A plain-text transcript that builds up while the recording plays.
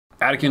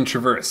Attican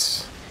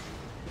Traverse.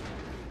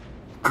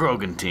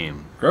 Krogan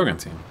team. Krogan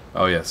team.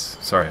 Oh, yes.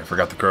 Sorry, I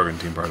forgot the Krogan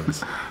team part of this.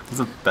 That's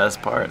the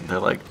best part. They're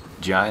like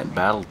giant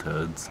battle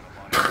toads.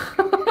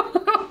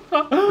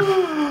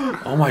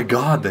 Oh my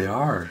god, they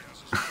are.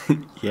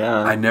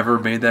 Yeah. I never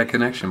made that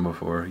connection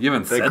before. You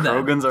haven't said that. The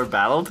Krogans are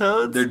battle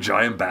toads? They're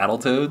giant battle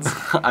toads?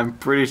 I'm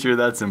pretty sure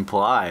that's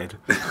implied.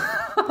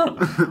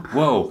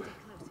 Whoa.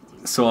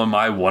 So am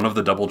I one of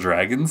the double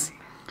dragons?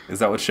 Is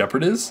that what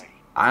Shepard is?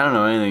 I don't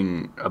know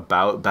anything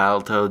about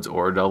Battletoads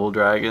or Double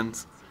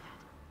Dragons,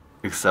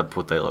 except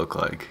what they look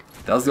like.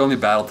 That was the only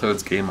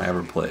Battletoads game I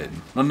ever played.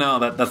 Oh no,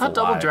 that's a lie.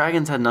 Double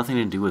Dragons had nothing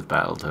to do with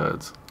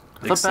Battletoads.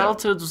 I thought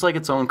Battletoads was like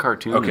its own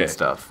cartoon and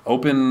stuff.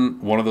 Open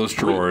one of those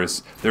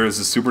drawers. There is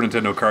a Super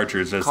Nintendo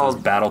cartridge that says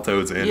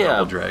Battletoads and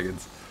Double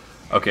Dragons.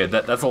 Okay,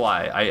 that's a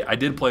lie. I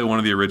did play one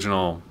of the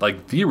original,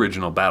 the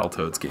original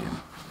Battletoads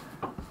game.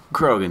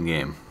 Krogan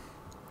game.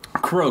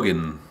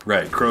 Krogan,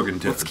 right?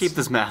 Krogan Toads. Let's keep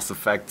this Mass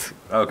Effect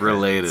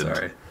related.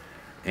 Sorry.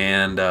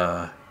 And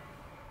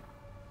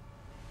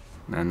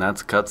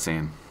that's a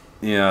cutscene.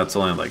 Yeah, it's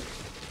only like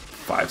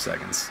 5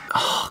 seconds.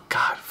 Oh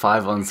god,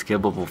 5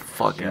 unskippable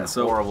fucking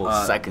horrible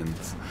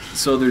seconds.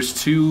 So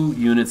there's 2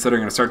 units that are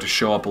going to start to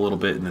show up a little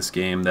bit in this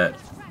game that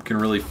can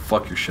really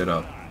fuck your shit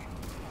up.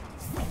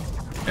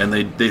 And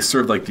they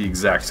serve like the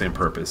exact same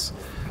purpose.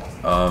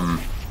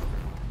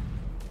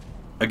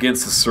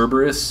 Against the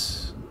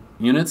Cerberus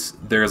units,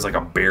 there's like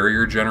a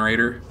barrier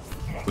generator,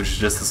 which is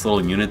just this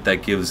little unit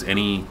that gives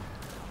any...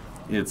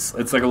 It's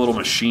like a little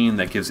machine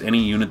that gives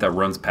any unit that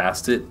runs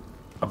past it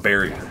a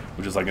barrier,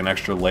 which is like an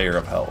extra layer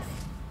of health.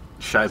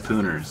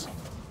 Shypooners.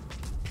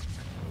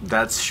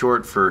 That's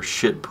short for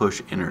shit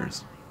push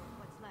inners.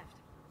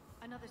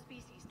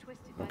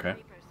 Okay.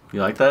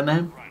 You like that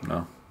name?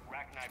 No.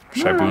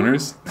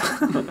 Shypooners?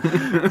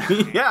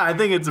 Yeah, I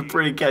think it's a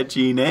pretty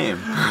catchy name.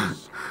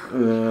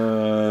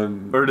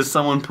 Or does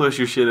someone push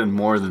your shit in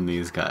more than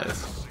these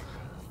guys?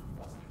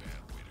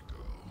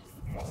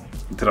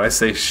 Did I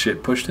say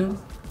shit pushed in?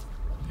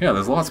 Yeah,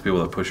 there's lots of people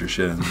that push your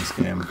shit in this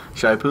game.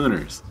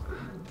 Shypooners.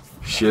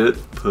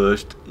 Shit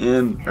pushed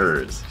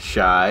in-ers.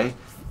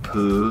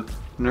 Shy-poo-ners.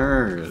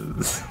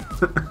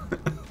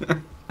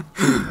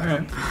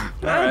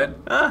 Alright.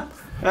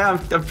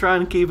 I'm trying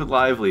to keep it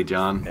lively,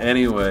 John.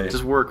 Anyway.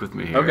 Just work with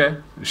me here. Okay.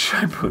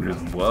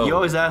 Shypooners. Whoa. You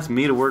always ask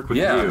me to work with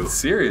you. Yeah,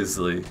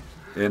 seriously.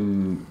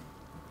 And...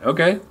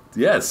 Okay.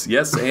 Yes,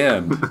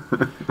 and...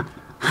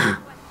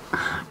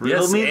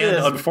 Yes,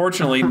 and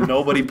unfortunately,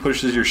 nobody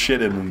pushes your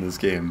shit in this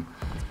game.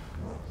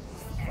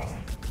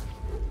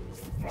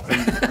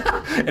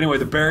 Anyway,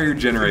 the barrier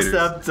generators.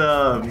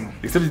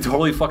 Except you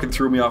totally fucking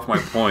threw me off my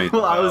point.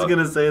 Well, I was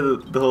gonna say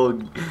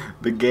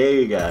the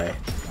gay guy.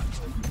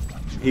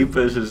 He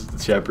pushes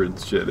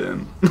Shepard's shit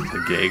in.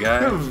 The gay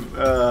guy?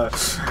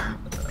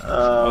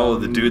 Oh,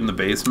 the dude in the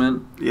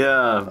basement?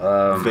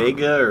 Yeah.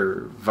 Vega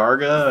or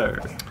Varga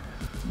or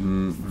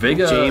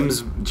Vega.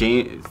 James.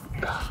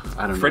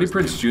 I don't know. Freddie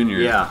Prinze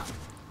Jr. Yeah.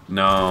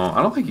 No,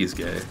 I don't think he's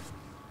gay.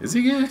 Is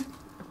he gay?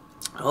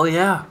 Oh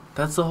yeah,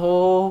 that's the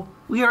whole.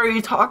 We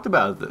already talked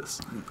about this.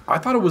 I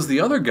thought it was the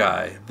other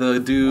guy, the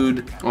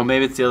dude. Well,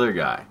 maybe it's the other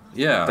guy.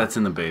 Yeah. That's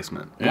in the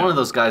basement. Yeah. One of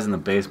those guys in the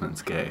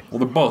basement's gay. Well,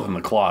 they're both in the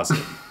closet.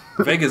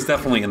 Vega's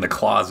definitely in the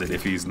closet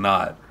if he's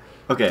not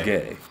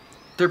gay.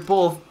 They're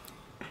both.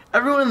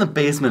 Everyone in the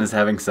basement is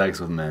having sex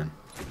with men.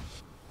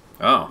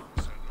 Oh.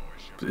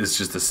 It's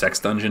just a sex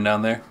dungeon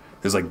down there?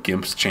 There's like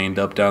gimps chained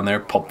up down there,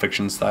 Pulp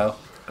Fiction style.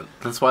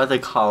 That's why they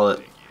call it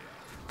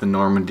the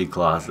Normandy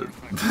Closet.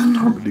 The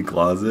Normandy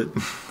Closet?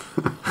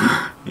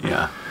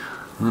 Yeah.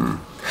 You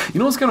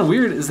know what's kind of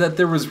weird is that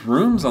there was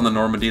rooms on the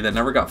Normandy that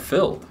never got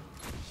filled.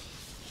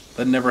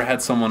 That never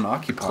had someone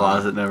occupy.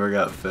 Closet never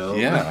got filled.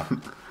 Yeah.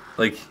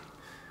 Like,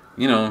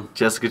 you know.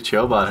 Jessica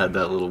Chobot had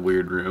that little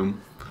weird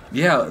room.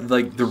 Yeah,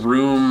 like the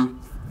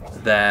room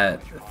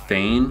that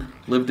Thane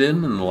lived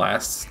in the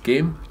last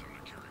game.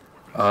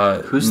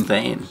 Who's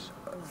Thane?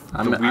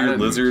 The weird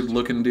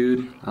lizard-looking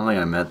dude. I don't think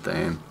I met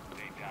Thane.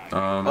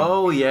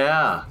 Oh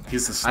yeah,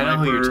 he's a sniper. I know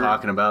who you're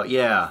talking about.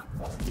 Yeah,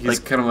 he's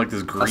kind of like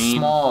this green, a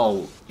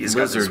small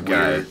lizard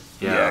guy.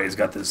 Yeah, he's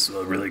got this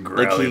really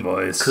growly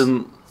voice.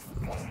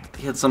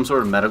 He had some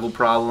sort of medical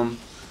problem.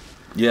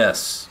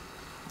 Yes.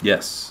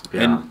 Yeah.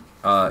 And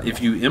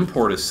if you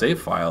import a save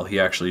file, he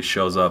actually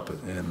shows up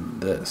in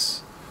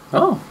this.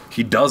 Oh.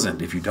 He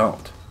doesn't if you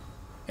don't,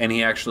 and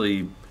he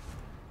actually.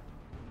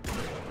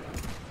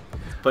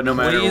 But no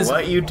matter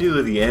what you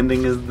do, the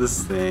ending is the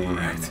same.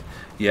 Right.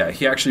 Yeah,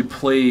 he actually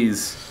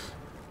plays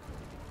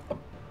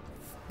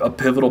a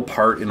pivotal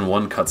part in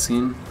one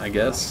cutscene, I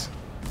guess.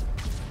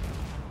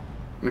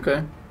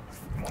 Okay.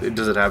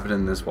 Does it happen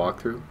in this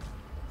walkthrough?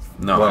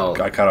 No,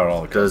 well, I cut out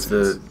all the cutscenes.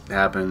 Does it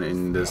happen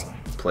in this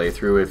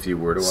playthrough if you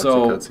were to watch the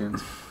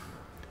cutscenes?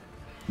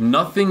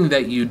 Nothing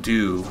that you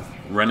do,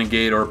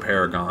 Renegade or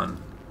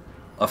Paragon,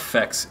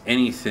 affects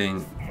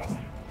anything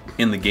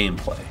in the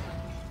gameplay.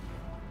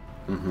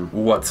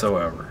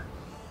 Whatsoever.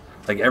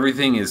 Like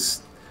everything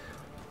is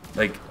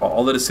like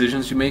all the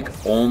decisions you make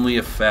only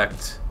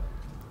affect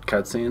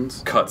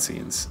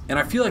Cutscenes. And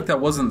I feel like that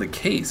wasn't the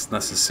case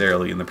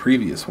necessarily in the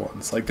previous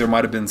ones. Like there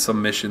might have been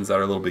some missions that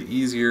are a little bit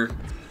easier.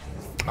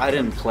 I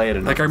didn't play it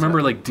enough. Like I remember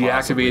to like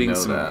possibly deactivating know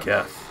some that.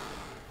 Geth.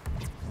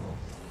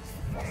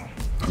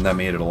 And that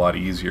made it a lot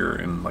easier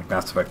in like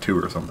Mass Effect 2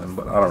 or something,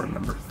 but I don't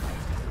remember.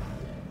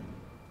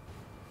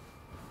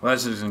 Well,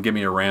 that's just gonna give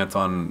me a rant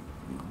on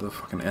the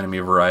fucking enemy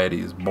variety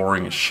is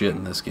boring as shit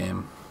in this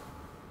game.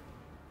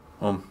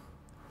 Well,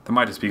 that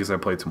might just be because I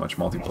played too much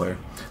multiplayer.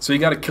 So you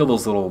gotta kill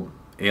those little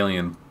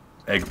alien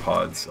egg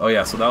pods. Oh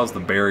yeah, so that was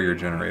the barrier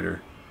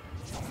generator.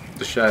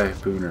 The Shy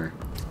Pooner.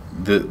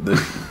 The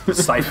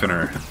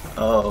siphoner.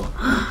 Oh.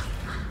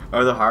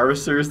 Are the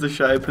Harvesters the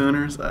Shy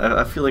Pooners?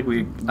 I feel like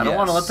I don't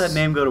want to let that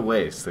name go to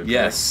waste. Okay?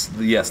 Yes,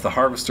 the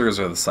Harvesters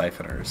are the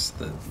siphoners.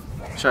 The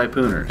Shy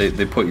Pooners.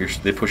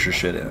 They push your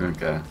shit in.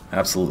 Okay.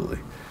 Absolutely.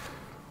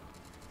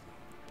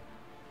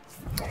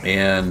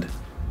 And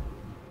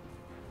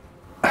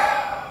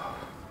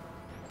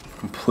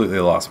completely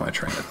lost my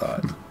train of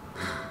thought.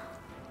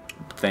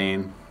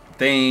 Thane.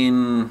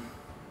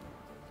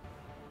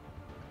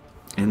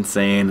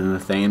 Insane in the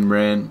Thane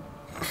brain.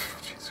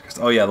 Jesus Christ.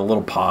 Oh yeah, the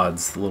little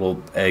pods, the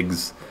little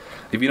eggs.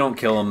 If you don't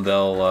kill them,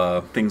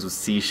 they'll Things with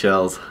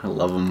seashells. I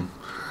love them.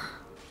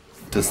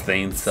 Does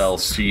Thane sell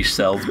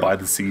seashells by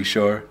the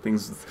seashore?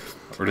 Things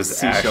with Or does it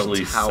seashell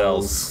actually sell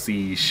towels.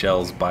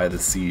 seashells by the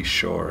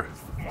seashore?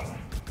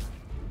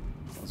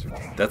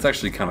 That's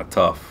actually kind of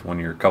tough when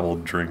you're a couple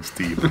of drinks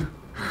deep.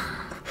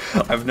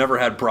 I've never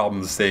had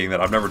problems saying that.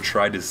 I've never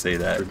tried to say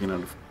that Drinking out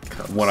of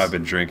cups. when I've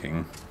been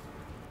drinking.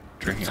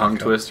 Drinking Tongue out of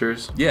cups.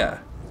 twisters. Yeah.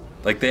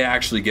 Like, they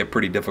actually get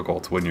pretty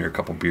difficult when you're a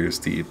couple beers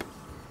deep.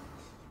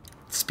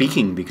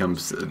 Speaking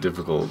becomes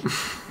difficult.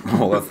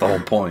 Well, that's the whole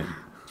point.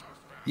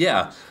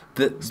 Yeah.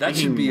 That should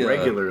Speaking be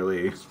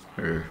regularly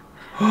or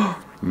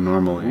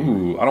normally.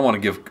 Ooh, I don't want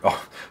to give...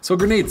 Oh, so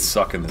grenades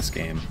suck in this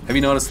game. Have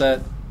you noticed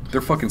that?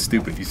 They're fucking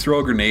stupid. You throw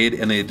a grenade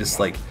and they just,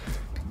 like...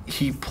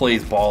 He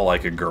plays ball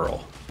like a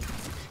girl.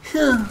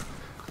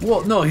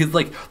 Well, no, he's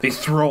like... They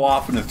throw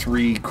off into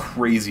 3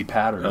 crazy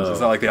patterns. Oh. It's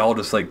not like they all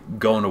just, like,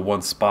 go into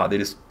one spot. They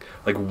just...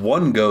 Like,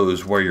 one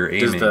goes where you're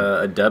aiming. Does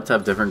the Adept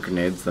have different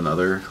grenades than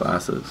other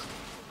classes?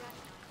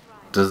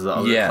 Does the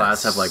other Yes.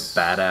 class have, like,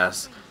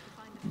 badass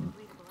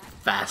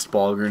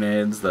fastball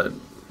grenades that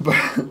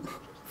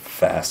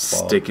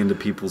Fastball. stick into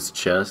people's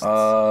chests?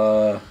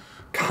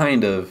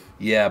 Kind of.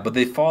 Yeah, but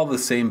they follow the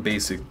same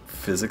basic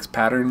physics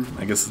pattern,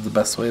 I guess is the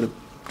best way to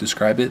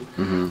describe it.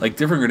 Mm-hmm. Like,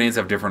 different grenades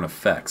have different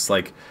effects.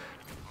 Like,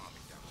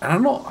 I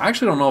don't know. I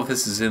actually don't know if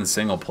this is in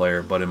single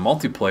player, but in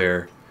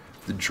multiplayer,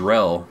 the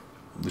Drell,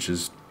 which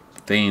is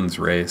Thane's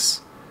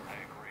race.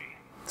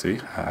 See,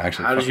 I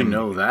actually. How did you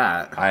know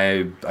that?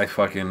 I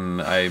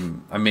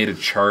made a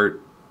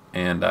chart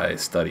and I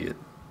study it.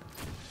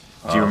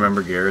 Do you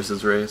remember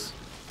Garrus's race?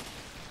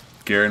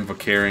 Garen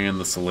Vicarian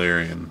the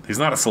Solarian. He's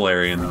not a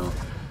Solarian. No.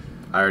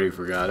 I already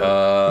forgot it.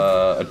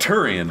 A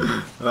Turian.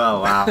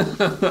 Oh, wow.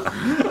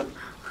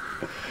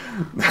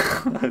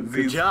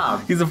 Good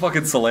job. He's a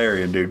fucking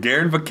Solarian, dude.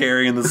 Garen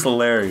Vicarian the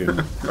Solarian.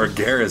 Or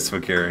Garrus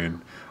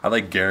Vicarian. I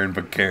like Garen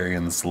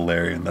Vicarian the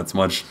Solarian. That's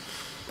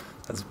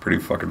pretty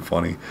fucking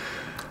funny.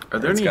 Are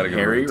there It's any gotta go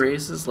hairy right.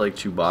 races like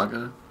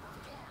Chewbacca?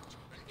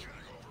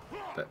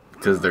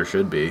 Because there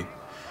should be.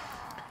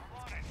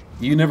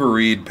 You never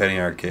read Penny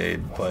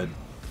Arcade, but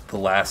the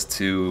last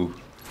 2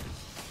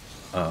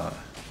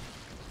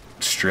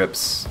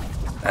 strips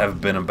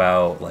have been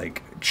about,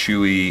 like,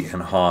 Chewie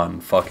and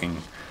Han fucking...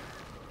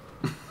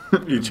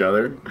 Each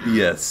other?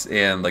 Yes,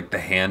 and, like, the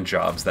hand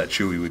jobs that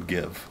Chewie would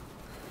give.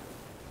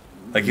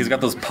 Like, he's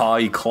got those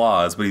pawy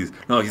claws, but he's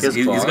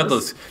got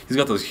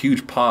those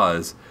huge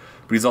paws,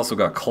 but he's also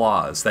got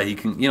claws that he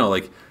can,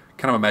 like,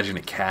 kind of imagine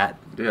a cat.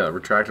 Yeah,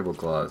 retractable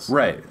claws.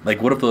 Right.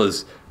 Like, what if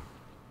those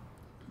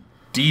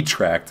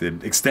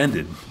detracted, if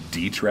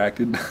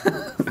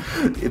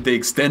they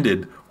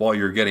extended while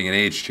you're getting an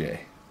HJ?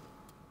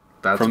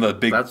 That's From the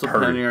big That's what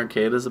perk. Penny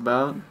Arcade is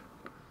about?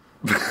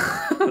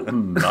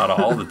 Not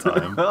all the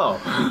time.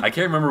 Oh. I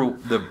can't remember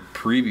the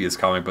previous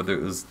comic, but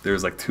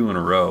there's like 2 in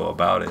a row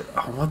about it.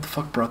 Oh, what the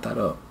fuck brought that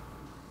up?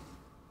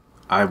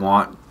 I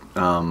want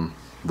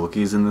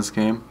Wookiees in this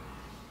game.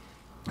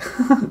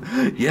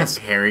 Yes.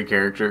 Hairy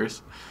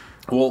characters.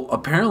 Well,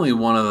 apparently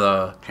one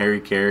of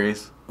Harry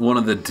carries.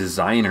 the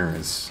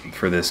designers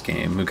for this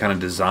game, who kind of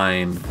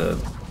designed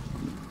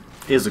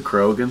Is a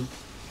Krogan.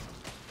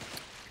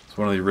 it's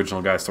one of the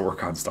original guys to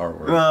work on Star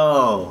Wars.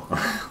 Oh.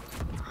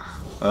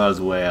 That was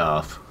way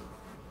off.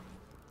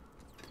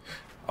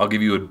 I'll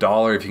give you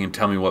 $1 if you can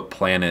tell me what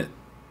planet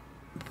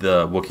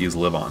the Wookiees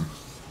live on.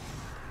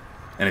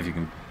 And if you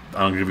can,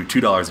 I'll give you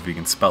 $2 if you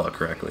can spell it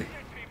correctly.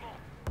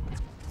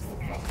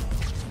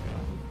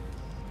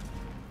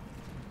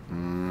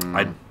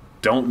 I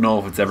don't know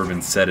if it's ever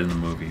been said in the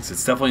movies.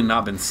 It's definitely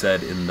not been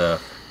said in the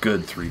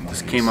good 3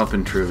 movies. This came up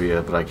in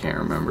trivia, but I can't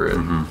remember it.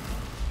 Mm-hmm.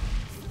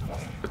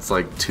 It's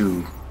like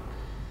 2.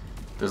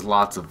 There's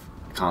lots of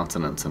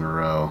consonants in a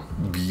row.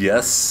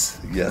 Yes,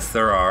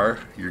 there are.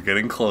 You're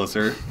getting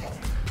closer.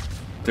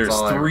 There's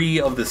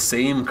 3 of the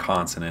same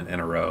consonant in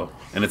a row,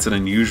 and it's an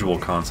unusual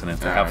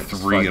consonant to have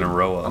 3 in a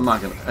row of. I'm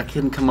not gonna. I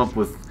couldn't come up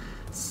with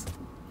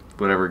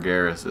whatever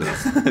Garrus is.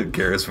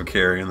 Garrus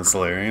Vakarian the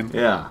Solarian.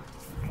 Yeah.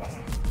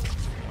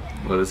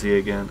 What is he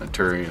again? A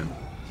Turian.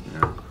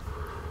 Yeah.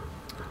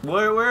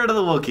 Where do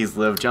the Wookiees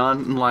live,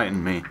 John?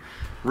 Enlighten me.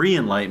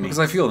 Re-enlighten me. Because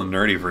I feel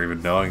nerdy for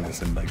even knowing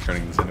this and like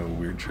turning this into a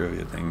weird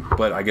trivia thing.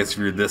 But I guess if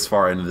you're this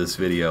far into this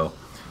video,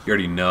 you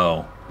already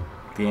know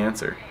the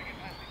answer.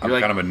 I'm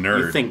kind of a nerd.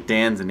 You think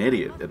Dan's an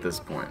idiot at this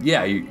point.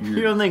 Yeah.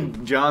 You don't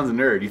think John's a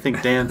nerd. You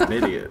think Dan's an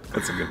idiot.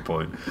 That's a good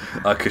point.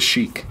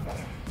 Kashyyyk.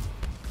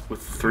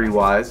 With 3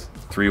 Y's?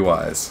 3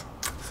 Y's.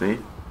 See?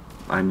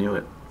 I knew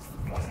it.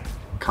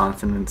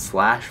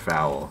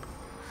 Consonant/vowel.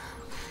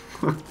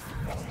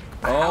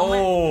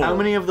 How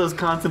many of those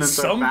consonants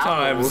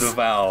sometimes are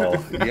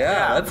vowels? a vowel.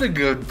 Yeah, that's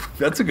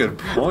a good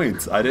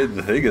point. I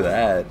didn't think of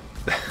that.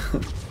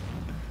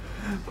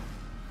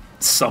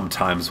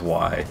 Sometimes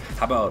Y.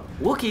 How about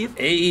Wookiees?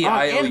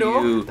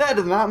 A-E-I-O-U. That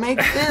does not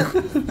make sense.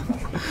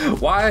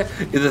 Why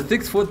is a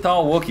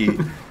 6-foot-tall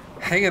Wookiee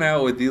hanging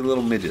out with these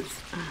little midgets?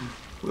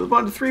 With a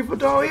bunch of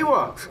 3-foot-tall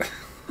Ewoks.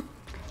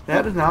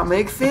 That does not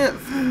make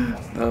sense.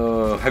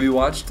 Have you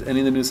watched any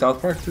of the new South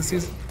Park this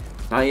season?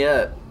 Not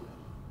yet.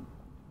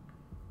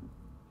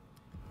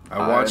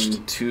 I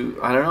watched 2.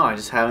 I don't know. I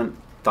just haven't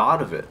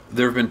thought of it.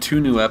 There have been 2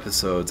 new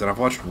episodes, and I've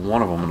watched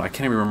one of them, and I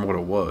can't even remember what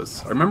it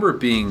was. I remember it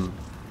being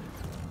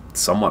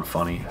somewhat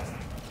funny.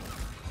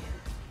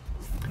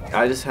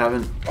 I just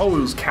haven't. Oh,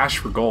 it was Cash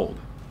for Gold.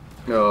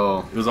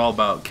 Oh. It was all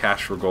about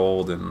Cash for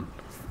Gold and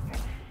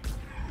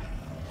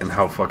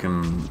how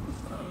fucking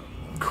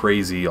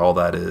crazy all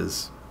that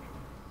is.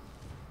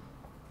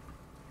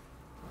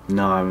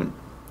 No, I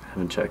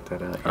haven't checked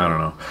that out yet. I don't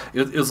know.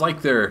 It was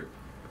like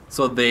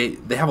so they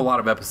have a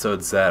lot of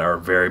episodes that are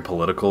very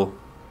political,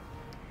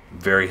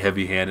 very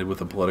heavy-handed with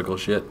the political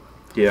shit.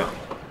 Yeah.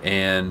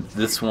 And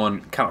this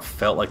one kind of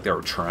felt like they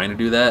were trying to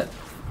do that,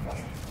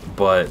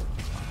 but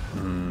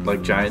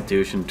like giant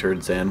douche and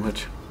turd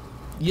sandwich.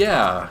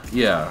 Yeah.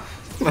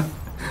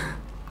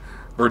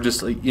 Or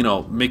just like,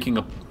 making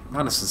a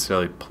not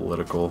necessarily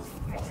political,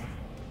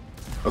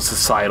 a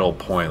societal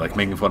point, like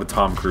making fun of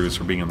Tom Cruise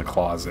for being in the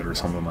closet or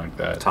something like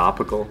that.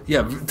 Topical.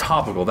 Yeah,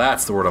 topical.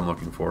 That's the word I'm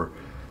looking for.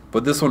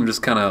 But this one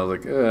just kind of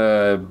like,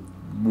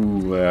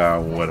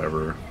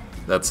 whatever.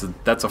 That's a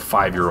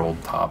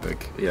 5-year-old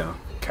topic. Yeah.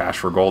 Cash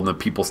for Gold and the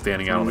people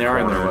standing out on the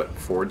corner. They're in their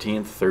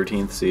 14th,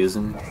 13th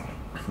season.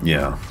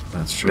 Yeah,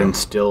 that's true. And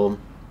still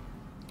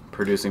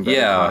producing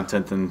better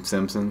content than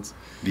Simpsons.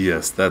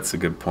 Yes, that's a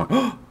good point.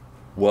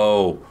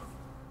 Whoa.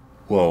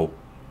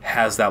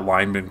 Has that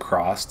line been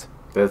crossed?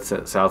 That's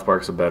it. South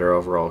Park's a better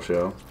overall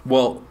show.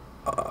 Well,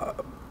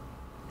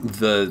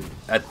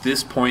 at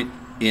this point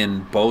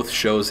in both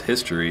shows'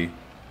 history,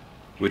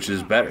 which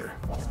is better?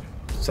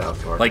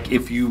 South Park. Like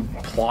if you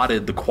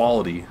plotted the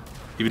quality,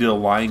 if you did a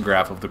line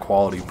graph of the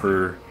quality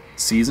per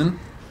season,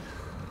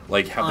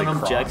 like have they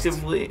crossed?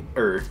 Objectively,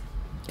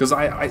 because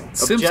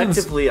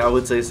objectively, I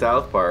would say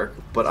South Park,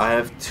 but I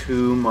have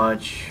too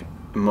much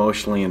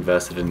emotionally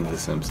invested into The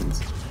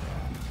Simpsons.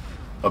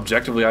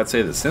 Objectively, I'd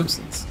say The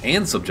Simpsons,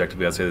 and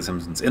subjectively, I'd say The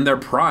Simpsons. In their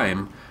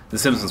prime, The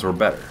Simpsons were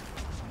better,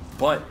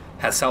 but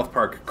has South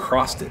Park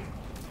crossed it?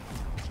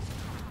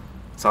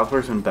 South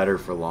Park's been better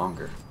for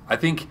longer. I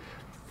think,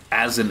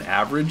 as an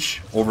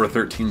average, over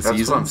 13 seasons.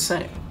 That's what I'm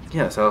saying.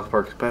 Yeah, South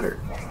Park's better.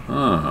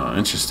 Oh,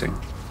 interesting.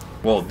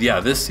 Well, yeah,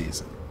 this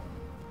season.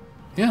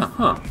 Yeah,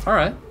 huh. All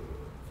right.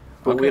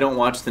 But we don't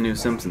watch the new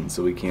Simpsons,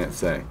 so we can't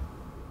say.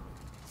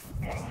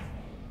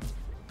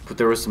 But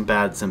there were some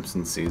bad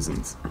Simpsons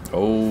seasons.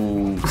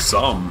 Oh,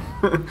 some.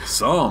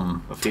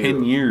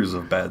 10 years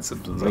of bad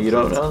Simpsons. Well, you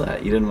don't know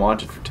that. You didn't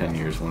watch it for 10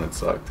 years when it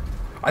sucked.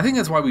 I think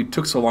that's why we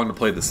took so long to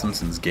play the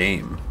Simpsons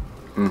game.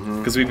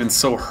 Because we've been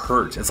so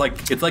hurt. It's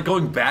like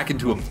going back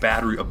into a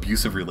bad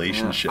abusive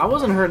relationship. Yeah. I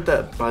wasn't hurt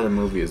by the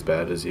movie as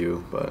bad as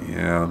you, but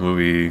yeah, the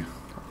movie.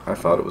 I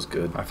thought it was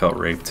good. I felt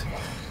raped.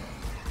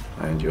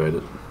 I enjoyed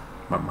it.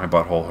 My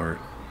butthole hurt.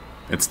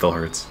 It still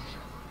hurts.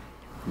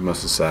 You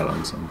must have sat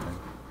on something.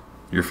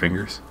 Your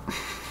fingers?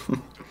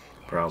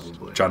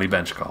 Probably. Johnny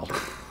Bench called.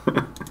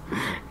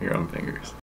 Your own fingers.